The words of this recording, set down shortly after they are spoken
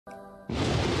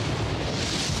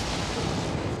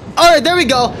Alright, there we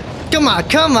go. Come on,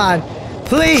 come on.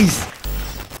 Please.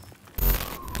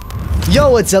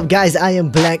 Yo, what's up guys? I am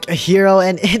Blank Hero,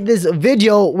 and in this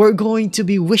video, we're going to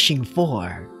be wishing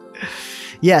for...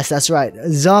 Yes, that's right.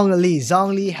 Zhongli.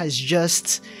 Zhongli has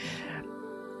just...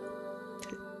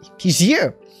 He's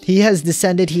here. He has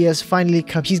descended. He has finally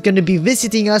come. He's going to be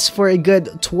visiting us for a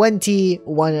good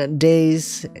 21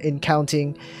 days in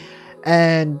counting.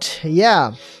 And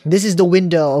yeah, this is the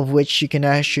window of which you can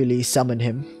actually summon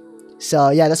him. So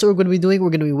yeah, that's what we're going to be doing. We're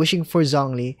going to be wishing for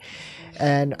Zhongli.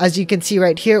 And as you can see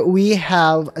right here, we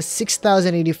have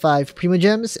 6,085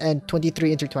 primogems and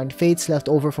 23 intertwined fates left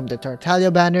over from the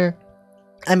Tartaglia banner.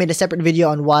 I made a separate video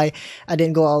on why I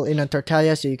didn't go all in on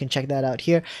Tartaglia, so you can check that out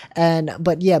here.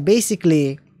 But yeah,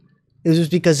 basically, it was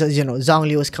because, you know,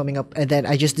 Zhongli was coming up, and then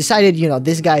I just decided, you know,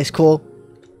 this guy is cool.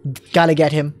 Gotta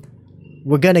get him.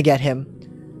 We're gonna get him.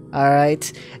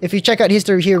 Alright. If you check out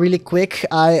history here really quick,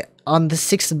 on the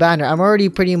 6th banner, I'm already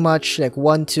pretty much like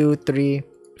 1, 2, 3,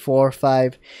 4,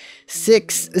 5,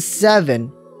 6,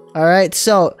 7. Alright,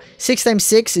 so 6 times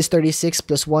 6 is 36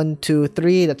 plus 1, 2,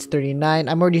 3, that's 39.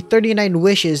 I'm already 39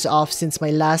 wishes off since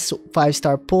my last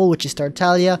 5-star pull, which is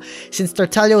Tartaglia. Since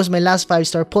Tartaglia was my last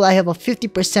 5-star pull, I have a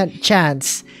 50%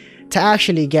 chance to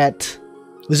actually get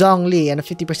Zhongli and a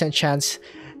 50% chance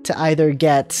to either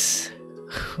get...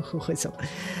 What's up?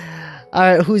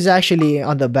 Alright, who's actually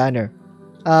on the banner?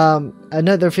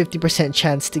 Another 50%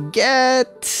 chance to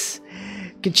get...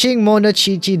 𝗀𝒃𝒃, Mona,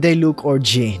 𝗀𝒃𝒃, 𝗀𝒃𝒃, or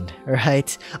Jane.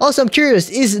 Alright. Also, I'm curious,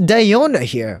 is 𝗬𝗏𝗏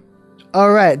here?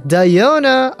 Alright,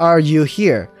 𝗬𝗏𝗏, are you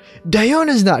here?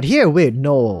 𝗬𝗏𝗏's not here. Wait,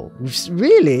 no.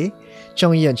 Really?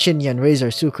 𝗀𝒏𝒏, 𝗀𝒏𝒏,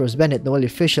 𝑬𝒅𝒗𝒆𝒏, 𝗬𝒂𝒏𝒕𝒂𝒔𝒑,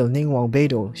 𝗔𝒏𝒐𝒏𝒏𝒐𝒃,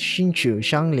 𝗔𝒑𝒏𝒂𝒏𝒂𝒏,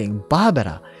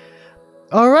 𝗑𝒏𝒏𝒂𝒏𝒏𝒂𝒏.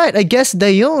 Alright, I guess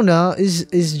𝗬𝗏𝗏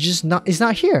is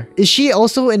not here. Is she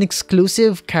also an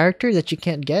exclusive character that you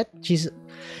can't get?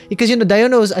 Because, you know,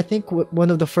 𝗬𝗏𝗏 is, I think, one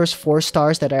of the first 4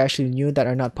 stars that I actually knew that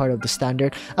are not part of the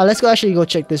standard. Let's go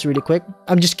check this really quick.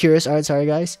 I'm just curious. Alright, sorry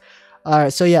guys.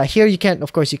 Alright, so yeah, here you can't,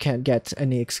 of course, you can't get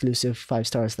any exclusive 5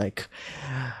 stars like...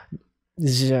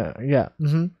 Yeah.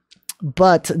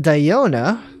 But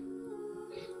𝗬𝗏𝗏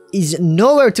is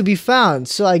nowhere to be found.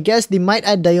 So I guess they might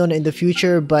add 𝗬𝗏𝗏 in the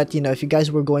future. But, you know, if you guys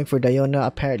were going for 𝗬𝗏𝗏,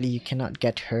 apparently you cannot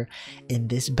get her in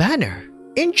this banner.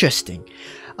 Interesting.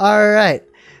 Alright.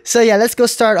 So yeah, let's go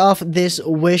start off this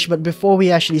wish. But before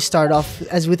we actually start off,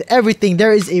 as with everything,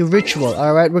 there is a ritual.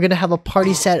 Alright, we're gonna have a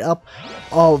party set up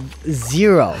of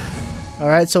 0.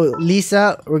 Alright, so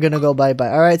Lisa, we're gonna go bye-bye.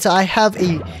 Alright, so I have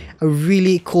a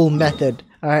really cool method.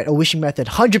 Alright, a wishing method,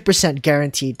 100%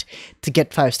 guaranteed to get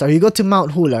 5-star. You go to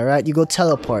Mount Hula, right? You go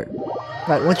teleport.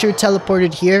 Alright, once you're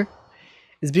teleported here,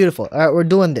 it's beautiful. Alright, we're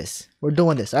doing this.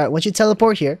 Alright, once you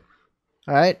teleport here,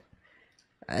 alright,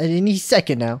 any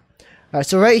second now. Alright,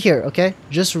 so right here, okay?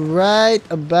 Just right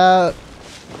about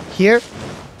here.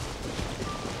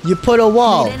 You put a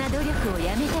wall.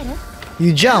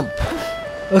 You jump.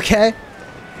 Okay?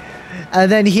 And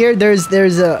then here there's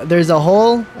a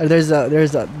hole, or there's a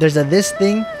this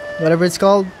thing, whatever it's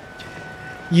called.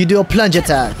 You do a plunge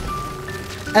attack.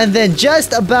 And then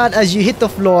just about as you hit the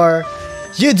floor,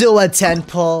 you do a 10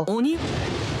 pull.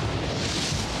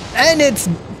 And it's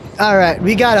alright,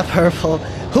 we got a purple.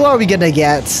 Who are we gonna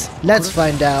get? Let's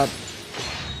find out.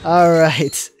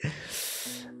 Alright.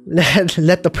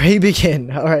 Let the prey begin.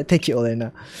 Alright, thank you,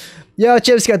 Olena. Yo,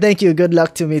 𝗀𝒏𝒃𝒃, thank you. Good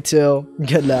luck to me too.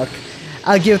 Good luck.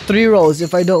 I'll give 3 rolls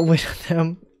if I don't win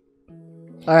them.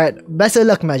 Alright, best of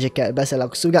luck, Magic Cat. Best of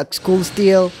luck. So we got School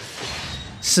Steel,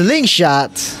 Slingshot,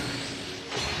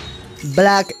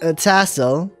 Black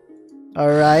Tassel.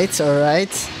 Alright.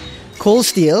 Cool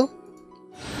Steel,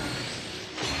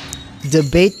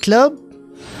 Debate Club,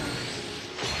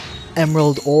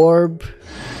 Emerald Orb,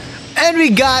 and we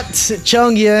got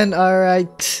Chongyun.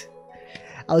 Alright.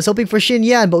 I was hoping for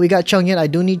Xinyan, but we got Chongyun. I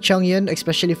do need Chongyun,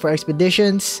 especially for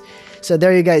expeditions. So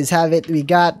there you guys have it. We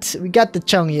got the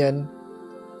Chongyun.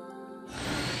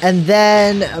 And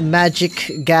then a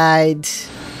magic guide.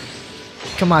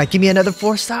 Come on, give me another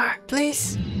 4-star,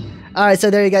 please. Alright, so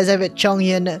there you guys have it.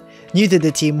 Chongyun, new to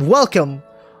the team. Welcome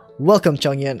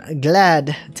Chongyun.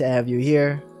 Glad to have you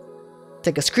here.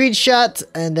 Take a screenshot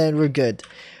and then we're good.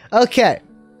 Okay.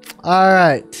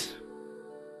 Alright.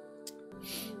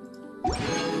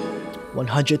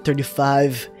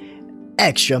 135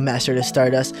 extra Master to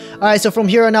Stardust. Alright, so from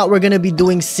here on out, we're gonna be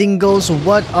doing singles.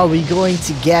 What are we going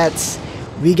to get?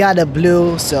 We got a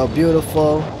blue, so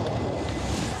beautiful.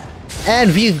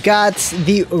 And we've got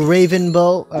the Raven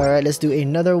Bow. Alright, let's do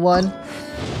another one.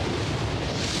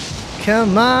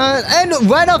 Come on. And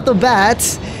right off the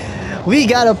bat, we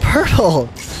got a purple.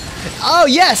 Oh,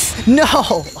 yes! No!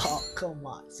 Oh, come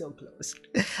on, so close.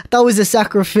 I thought it was a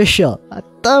sacrificial.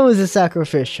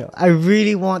 I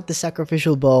really want the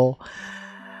sacrificial bow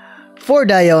for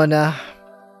Diona.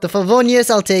 The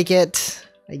Favonius, I'll take it.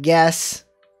 I guess.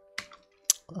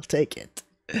 I'll take it.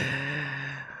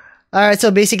 Alright,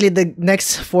 so basically the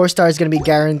next 4-star is going to be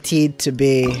guaranteed to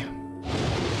be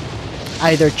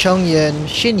either Chongyun,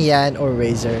 Xinyan, or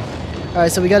Razor.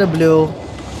 Alright, so we got a blue.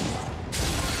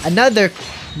 Another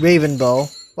Raven bow.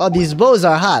 Wow, these bows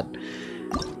are hot.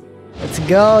 Let's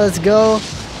go, let's go.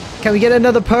 Can we get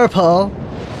another purple?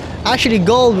 Actually,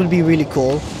 gold would be really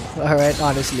cool. Alright,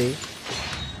 honestly.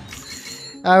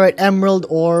 Alright, emerald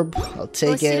orb. I'll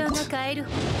take it.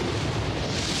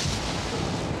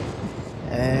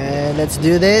 And let's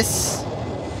do this.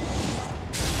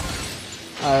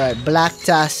 Alright, black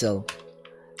tassel.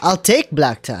 I'll take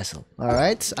black tassel.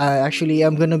 Alright, I actually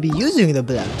am gonna be using the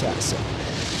black tassel.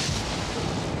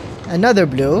 Another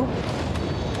blue.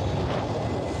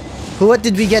 What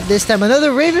did we get this time?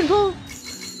 Another raven bow?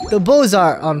 The bows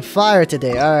are on fire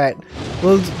today. Alright,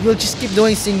 we'll just keep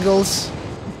doing singles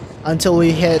until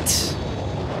we hit.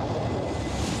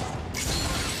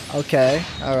 Okay,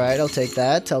 alright, I'll take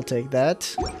that. I'll take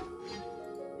that.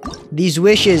 These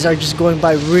wishes are just going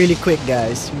by really quick,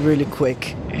 guys. Really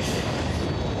quick.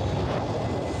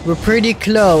 We're pretty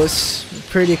close.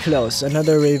 Pretty close.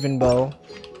 Another raven bow.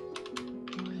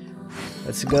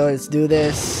 Let's go, let's do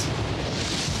this.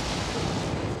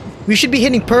 We should be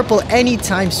hitting purple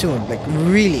anytime soon. Like,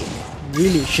 really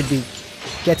should be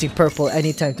getting purple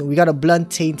anytime soon. We got a blunt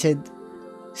tainted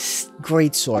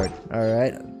great sword.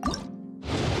 Alright.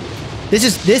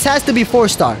 This has to be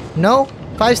 4-star. No?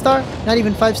 5-star? Not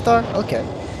even 5-star? Okay.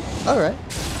 Alright.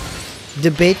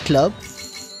 Debate club.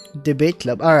 Debate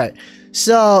club. Alright.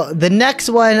 So the next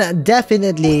one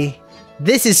definitely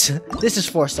this is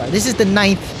 4-star. This is the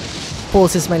 9th pull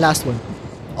since my last one.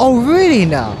 Oh really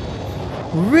now?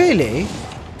 Really?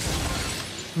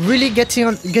 Really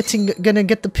gonna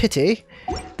get the pity?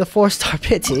 The 4-star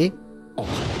pity? Oh.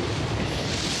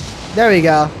 There we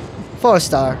go.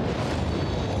 4-star.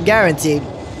 Guaranteed.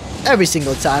 Every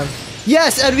single time.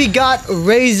 Yes, and we got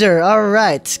Razor.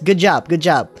 Alright. Good job. Good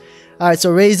job. Alright,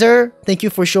 so Razor, thank you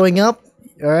for showing up.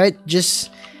 Alright, just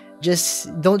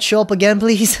don't show up again,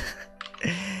 please.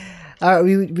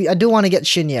 Alright, I do want to get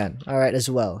Xinyan. Alright, as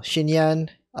well. Xinyan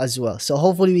as well. So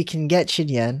hopefully we can get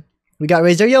Xinyan. We got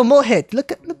Razor. Yo, Mohit,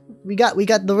 look. We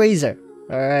got the Razor.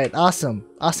 Alright, awesome.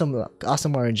 Awesome luck.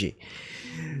 Awesome RNG.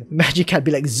 Magic can't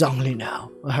be like Zhongli now.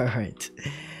 Alright.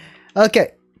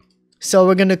 Okay. So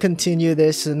we're gonna continue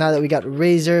this. So now that we got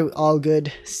Razor, all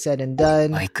good, said and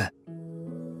done. Micah.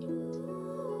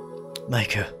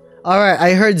 Alright,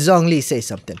 I heard Zhongli say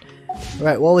something.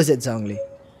 Alright, what was it, Zhongli?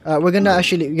 We're gonna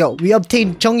actually... Yo, we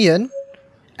obtained Chongyun.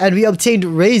 And we obtained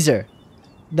Razor.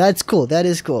 That's cool, that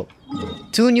is cool.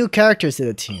 2 new characters to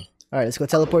the team. Alright, let's go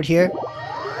teleport here.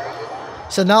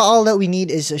 So now all that we need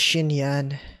is a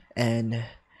Xinyan. And...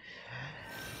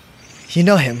 you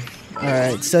know him.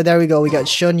 Alright, so there we go. We got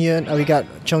Chongyun. We got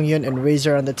Chongyun and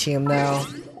Razor on the team now.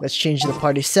 Let's change the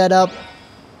party setup.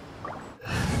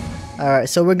 Alright,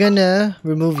 so we're gonna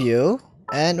remove you.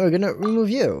 And we're gonna remove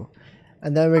you.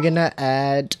 And then we're gonna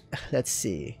add... let's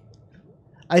see.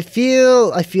 I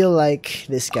feel like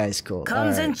this guy's cool.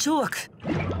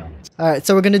 Alright,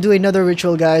 so we're gonna do another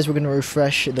ritual, guys. We're gonna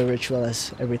refresh the ritual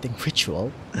as everything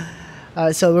ritual.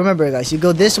 Alright, so remember, guys. You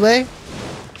go this way.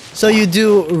 So you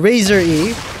do Razor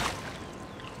E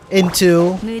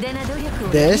into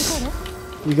this.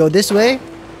 We go this way.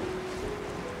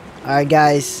 Alright,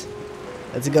 guys.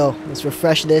 Let's go. Let's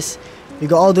refresh this. You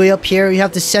go all the way up here. You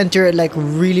have to center it like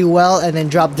really well and then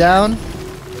drop down.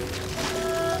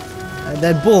 And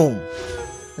then boom.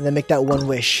 And then make that one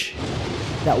wish.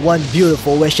 That one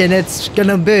beautiful wish. And it's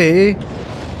gonna be...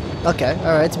 okay.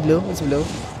 Alright, it's blue. It's blue.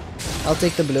 I'll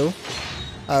take the blue.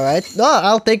 Alright. Oh,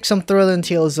 I'll take some Thrilling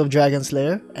Tales of Dragon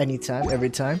Slayer. Anytime. Every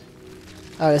time.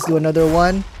 Alright, let's do another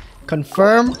one.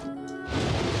 Confirm.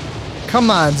 Come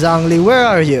on, Zhongli. Where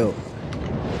are you?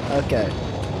 Okay.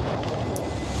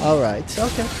 Alright.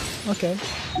 Okay.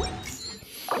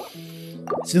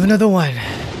 Let's do another one.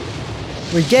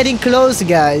 We're getting close,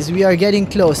 guys. We are getting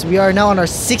close. We are now on our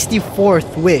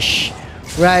 64th wish.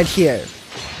 Right here.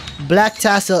 Black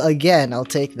tassel again. I'll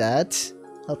take that.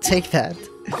 I'll take that.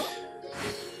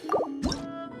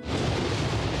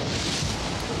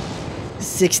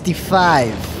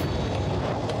 $65.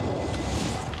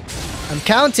 I'm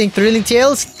counting. Thrilling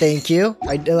Tales. Thank you.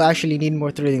 I do actually need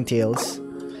more Thrilling Tales.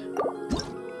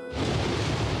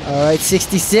 Alright,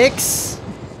 66.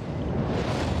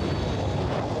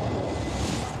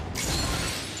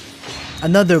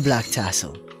 Another black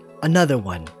tassel. Another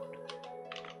one.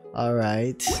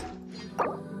 Alright.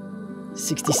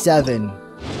 67.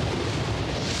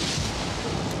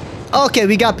 Okay,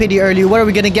 we got pity early. What are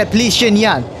we gonna get? Please,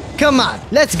 Xinyan. Come on,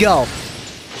 let's go.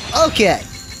 Okay.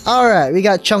 Alright, we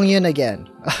got Chongyun again.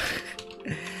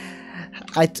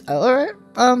 Alright.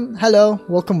 Hello.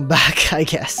 Welcome back, I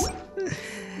guess.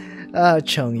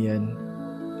 Chongyun.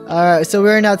 Alright, so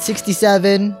we're now at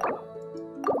 67.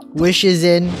 Wish is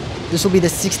in. This will be the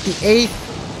 68th.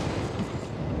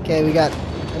 Okay, we got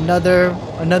another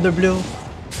blue.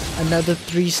 Another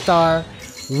 3-star.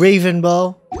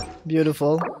 Ravenbow.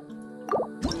 Beautiful.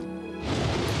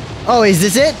 Oh, is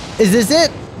this it? Is this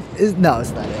it? No,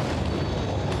 it's not it.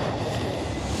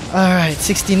 Alright,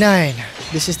 69.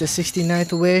 This is the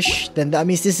 69th wish. Then that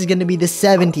means this is gonna be the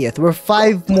 70th. We're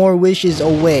 5 more wishes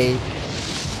away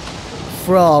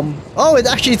from... Oh, it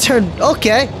actually turned...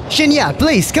 Okay. Xinyan,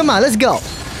 please, come on, let's go.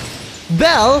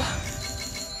 Bell.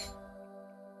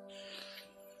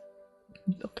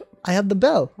 I have the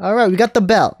bell. Alright, we got the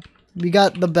bell. We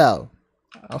got the bell.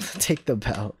 I'll take the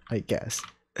bell, I guess.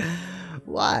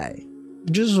 Why?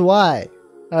 Just why?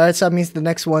 Alright, so that means the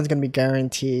next one's gonna be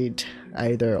guaranteed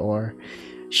either or.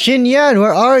 Xinyan,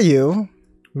 where are you?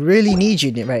 Really need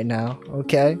you right now,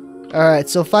 okay? Alright,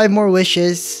 so 5 more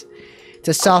wishes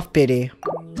to soft pity.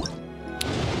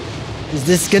 Is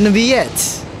this gonna be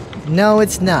it? No,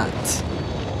 it's not.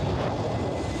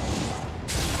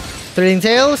 Thrilling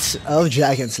Tales of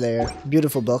Dragon Slayer.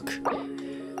 Beautiful book.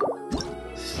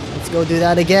 Let's go do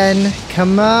that again.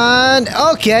 Come on.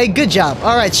 Okay, good job.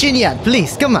 Alright, Xinyan,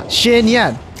 please. Come on.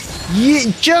 Xinyan.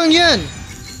 Chongyun.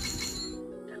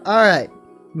 Alright.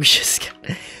 We just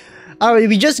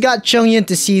got Chongyun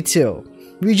to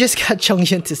C2. We just got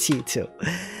Chongyun to C2.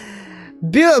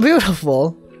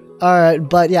 Beautiful. Alright,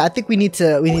 but yeah, I think we need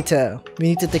to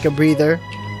take a breather.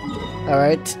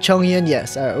 Alright, Chongyun,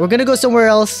 yes. Alright, we're gonna go somewhere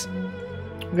else.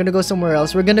 We're gonna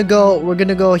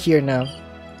go here now.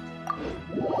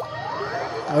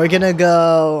 We're gonna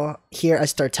go here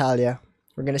as Tartaglia.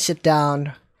 We're gonna sit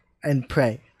down and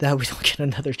pray that we don't get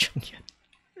another Chongyun.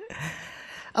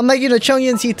 I'm like, you know,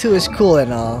 Chongyun C2 is cool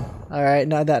and all. Alright,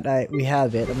 now that we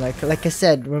have it, I'm like I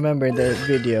said, remember in the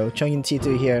video, Chongyun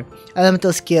C2 here.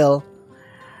 Elemental skill,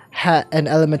 an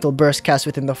elemental burst cast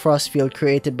within the frost field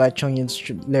created by Chongyun's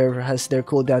lair has their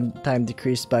cooldown time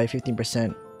decreased by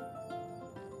 15%.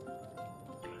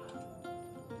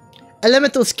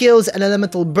 Elemental skills and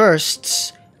elemental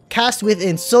bursts cast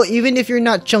within, so even if you're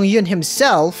not Chongyun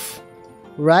himself,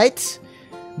 right?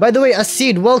 By the way,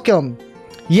 Acid, welcome.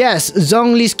 Yes,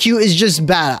 Zhongli's Q is just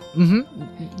bad.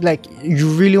 Like, you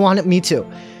really wanted me to.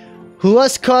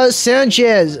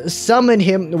 𝗂𝒂𝒊𝒄 summon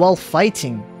him while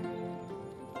fighting.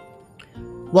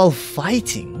 While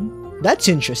fighting? That's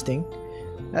interesting.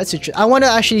 That's interesting. I want to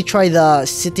actually try the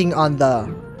sitting on the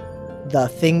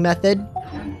thing method.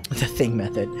 The thing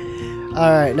method.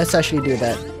 Alright, let's actually do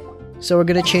that. So we're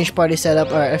gonna change party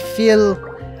setup. Alright, I feel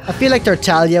like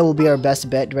Tartaglia will be our best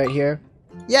bet right here.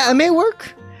 Yeah, it may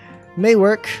work. May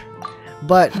work.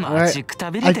 But alright,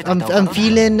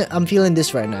 I'm feeling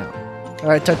this right now.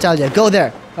 Alright, Tartaglia, go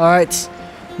there. Alright.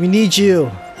 We need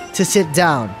you to sit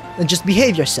down and just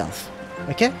behave yourself.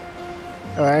 Okay?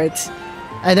 Alright.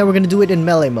 And then we're gonna do it in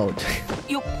melee mode.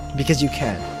 Because you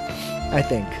can. I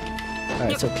think.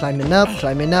 Alright, so climbing up.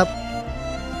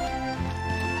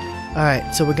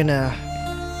 Alright, so we're gonna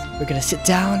sit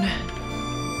down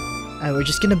and we're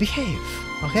just gonna behave,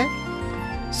 okay?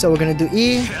 So we're gonna do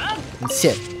E and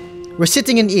sit. We're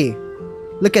sitting in E.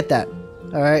 Look at that.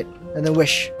 Alright, and then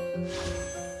wish.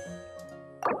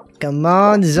 Come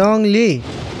on, Zhongli.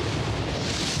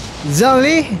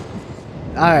 Zhongli?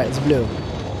 Alright, it's blue.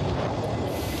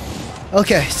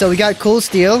 Okay, so we got cool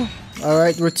steel.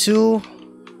 Alright, we're two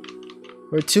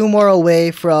more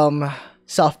away from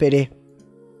soft pity.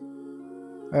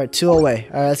 Alright, 2 away.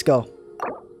 Alright, let's go.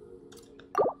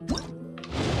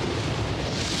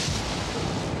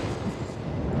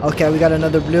 Okay, we got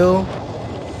another blue.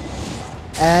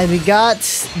 And we got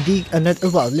another,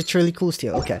 well, literally cool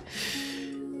steel. Okay.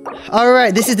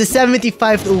 Alright, this is the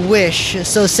 75th wish.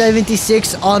 So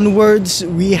 76 onwards,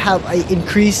 we have an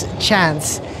increased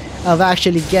chance of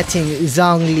actually getting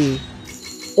Zhongli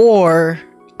or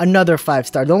another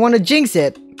 5-star. Don't want to jinx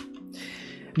it.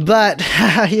 But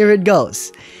here it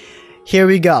goes. Here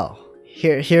we go.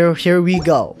 Here we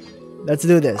go. Let's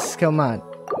do this. Come on.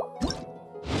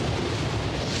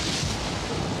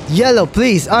 Yellow,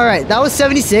 please. Alright, that was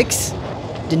 76.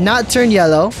 Did not turn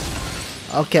yellow.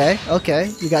 Okay.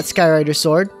 We got Skyrider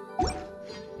Sword.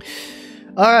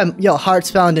 Alright, yo,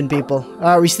 hearts pounding, people.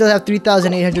 Alright, we still have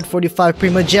 3,845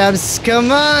 primogems.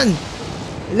 Come on!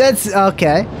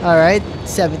 Okay. Alright,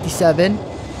 77.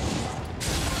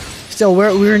 So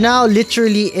we're now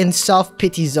literally in soft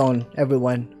pity zone,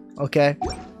 everyone. Okay.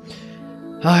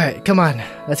 All right, come on,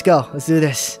 let's go. Let's do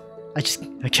this. I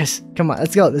just, come on,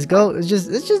 let's go. Let's go. Let's just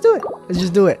do it. Let's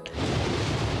just do it.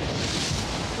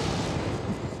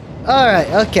 All right,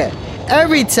 okay.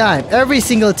 Every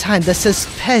single time, the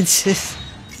suspense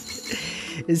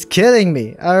is killing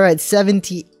me. All right,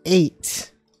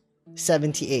 78.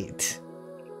 78.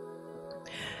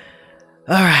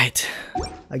 All right,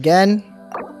 again.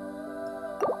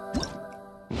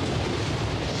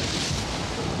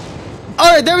 All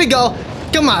right, there we go.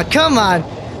 Come on, come on,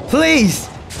 please.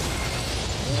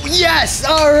 Yes,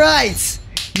 all right,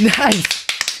 nice.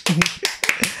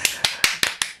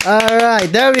 All right,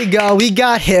 there we go. We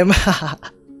got him. I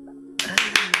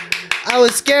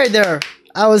was scared there.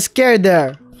 I was scared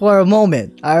there for a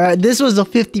moment. All right, this was a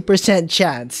 50%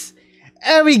 chance,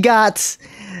 and we got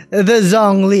the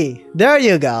Zhongli. There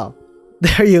you go.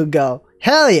 There you go.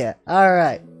 Hell yeah. All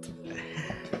right.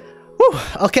 Whew.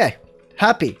 Okay.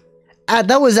 Happy.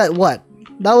 That was at what?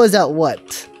 That was at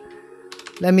what?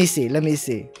 Let me see. Let me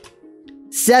see.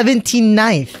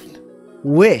 79th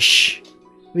wish.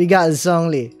 We got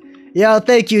Zhongli. Yo,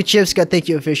 thank you, 𝗂𝒂𝒏𝒕𝒂𝒔𝒚. Thank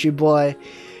you, fishy boy.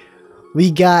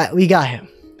 We got him.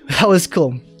 That was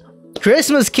cool.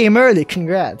 Christmas came early.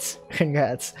 Congrats.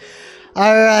 Congrats.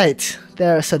 Alright.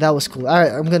 There, so that was cool.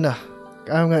 Alright, I'm gonna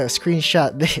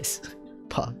screenshot this.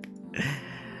 Pog.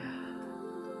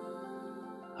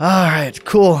 Alright,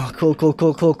 cool.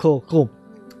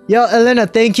 Yo, Elena,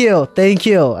 thank you. Thank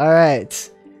you. Alright.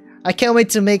 I can't wait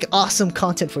to make awesome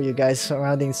content for you guys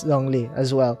surrounding Zhongli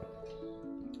as well.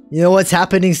 You know what's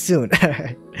happening soon.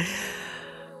 Alright.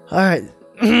 Alright.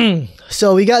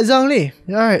 So we got Zhongli.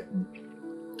 Alright.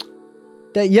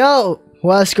 Yo,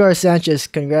 𝗲𝗏 Sanchez,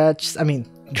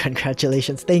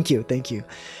 congratulations. Thank you.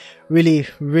 Really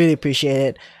appreciate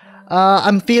it.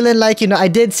 I'm feeling like, you know, I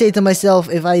did say to myself,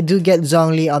 if I do get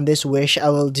Zhongli on this wish, I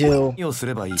will do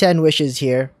 10 wishes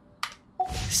here.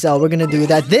 So we're gonna do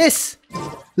that. This,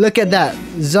 look at that,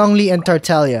 Zhongli and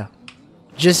Tartaglia,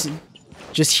 just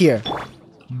here,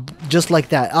 just like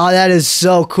that. Oh, that is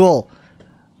so cool.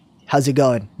 How's it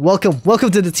going? Welcome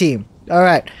to the team. All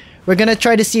right, we're gonna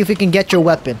try to see if we can get your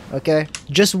weapon. Okay,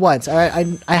 just once. All right,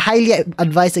 I highly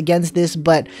advise against this,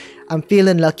 but I'm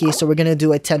feeling lucky, so we're gonna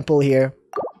do a 10 pull here.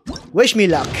 Wish me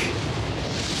luck.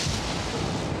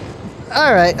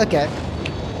 All right, okay.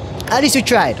 At least we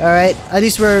tried. All right, at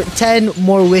least we're 10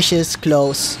 more wishes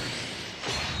close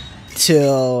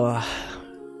to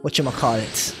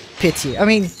 _pity. I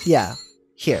mean, yeah.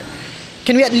 Here,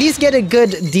 can we at least get a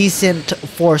good, decent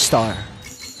 4-star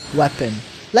weapon,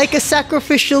 like a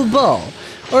sacrificial bow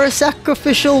or a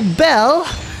sacrificial bell?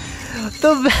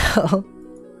 The bell.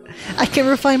 I can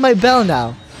refine my bell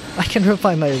now.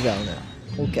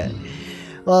 Okay.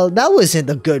 Well, that wasn't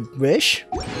a good wish.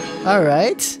 All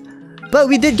right. But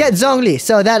we did get Zhongli,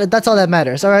 so that's all that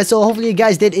matters. All right. So hopefully you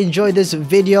guys did enjoy this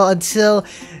video. Until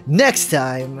next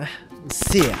time,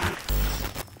 see ya.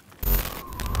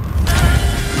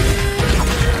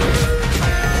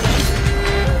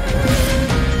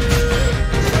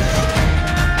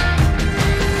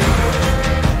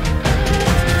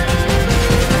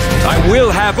 I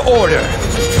will have order.